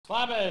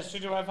Slapperz,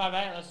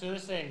 22058. Let's do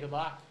this thing. Good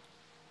luck.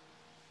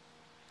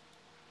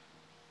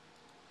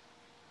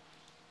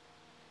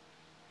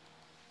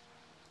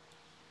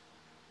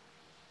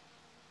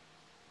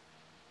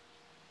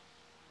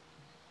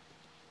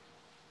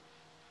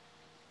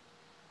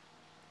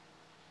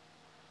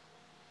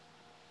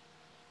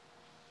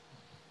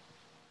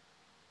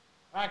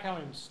 Alright,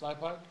 come in,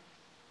 Slowpoke.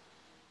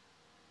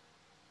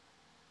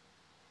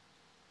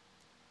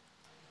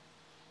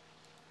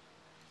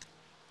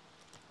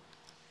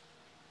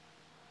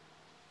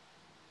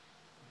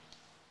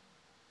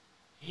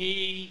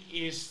 He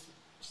is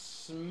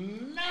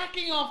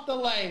smacking off the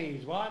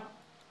ladies. One.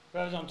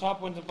 Whoever's on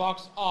top wins a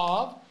box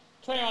of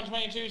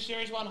 21-22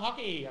 Series 1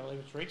 hockey. I believe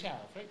it's retail.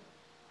 3,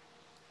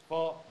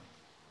 4,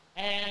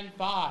 and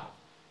 5.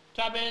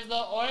 Top is the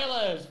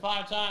Oilers.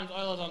 5 times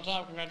Oilers on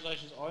top.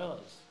 Congratulations,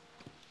 Oilers.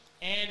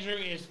 Andrew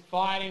is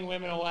fighting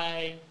women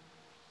away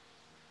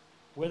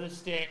with a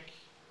stick.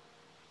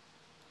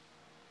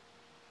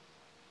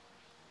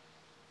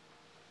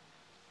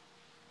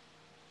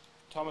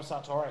 Thomas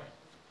Sartori.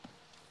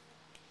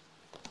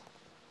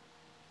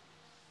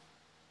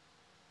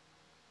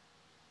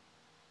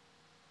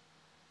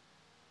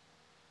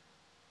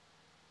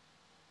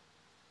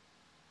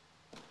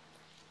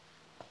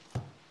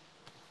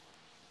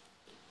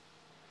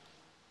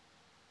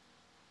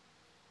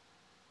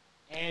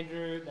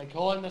 Andrew, they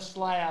call him the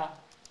Slayer.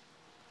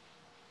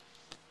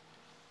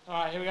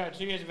 Alright, here we go.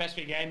 2 years of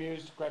SP game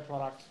used. Great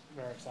product.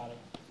 Very exciting.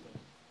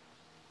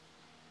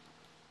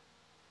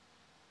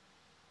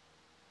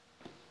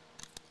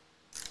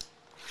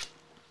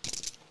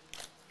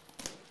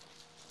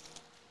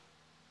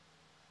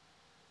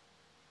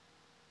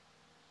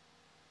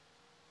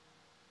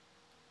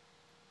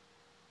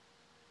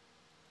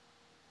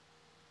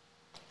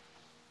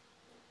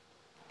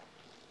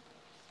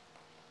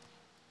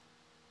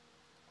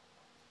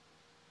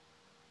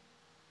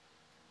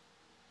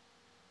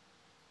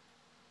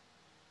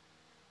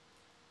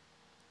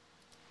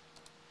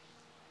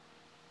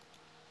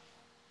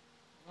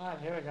 Alright,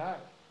 here we go.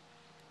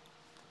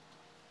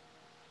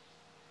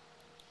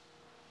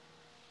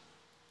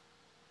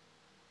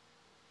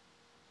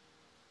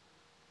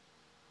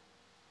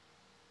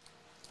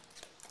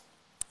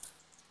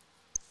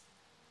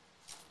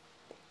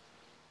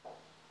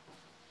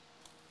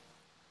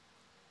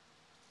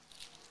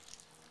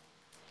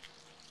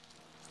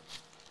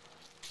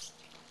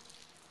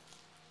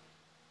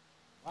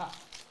 Wow.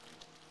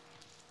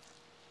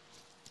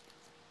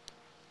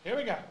 Here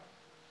we go.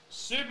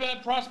 Super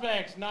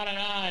Prospects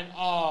 99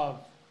 of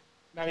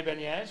Matty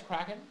Beniers,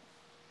 Kraken.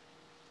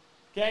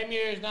 Game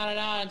News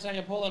 99,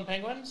 Senior Portland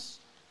Penguins.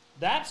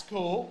 That's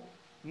cool.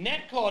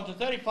 Net cord to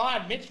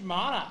 35, Mitch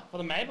Marner for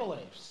the Maple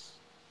Leafs.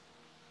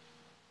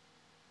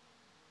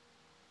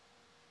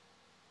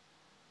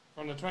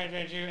 From the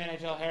 2022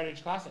 NHL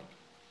Heritage Classic.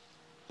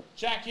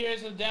 Jack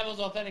Hughes of the Devils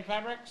Authentic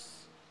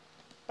Fabrics.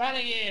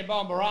 Banniger,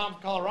 Bon Baram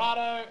for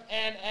Colorado.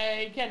 And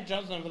a Kent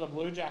Johnson for the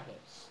Blue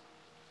Jackets.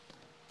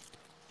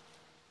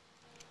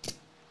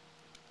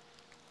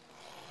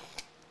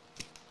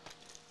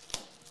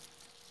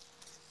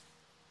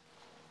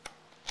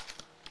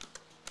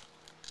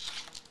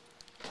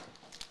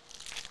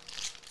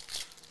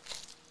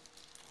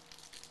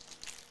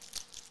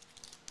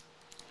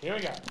 Here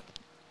we go.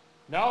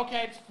 Noel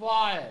Cates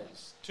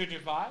Flyers,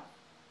 225.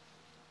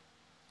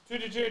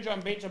 222 John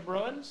Beecher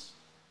Bruins.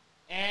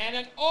 And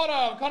an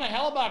auto of Connor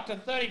Hellebuck to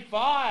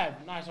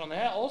 35. Nice one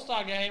there.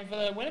 All-Star game for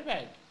the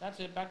Winnipeg.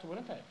 That's it, back to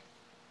Winnipeg.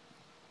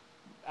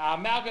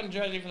 Malcolm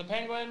jersey for the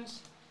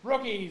Penguins.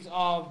 Rookies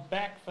of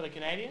Beck for the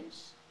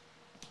Canadians.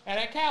 And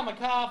a Cal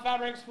McCarr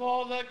fabrics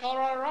for the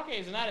Colorado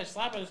Rockies. And that is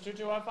Slapperz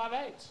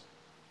 22058.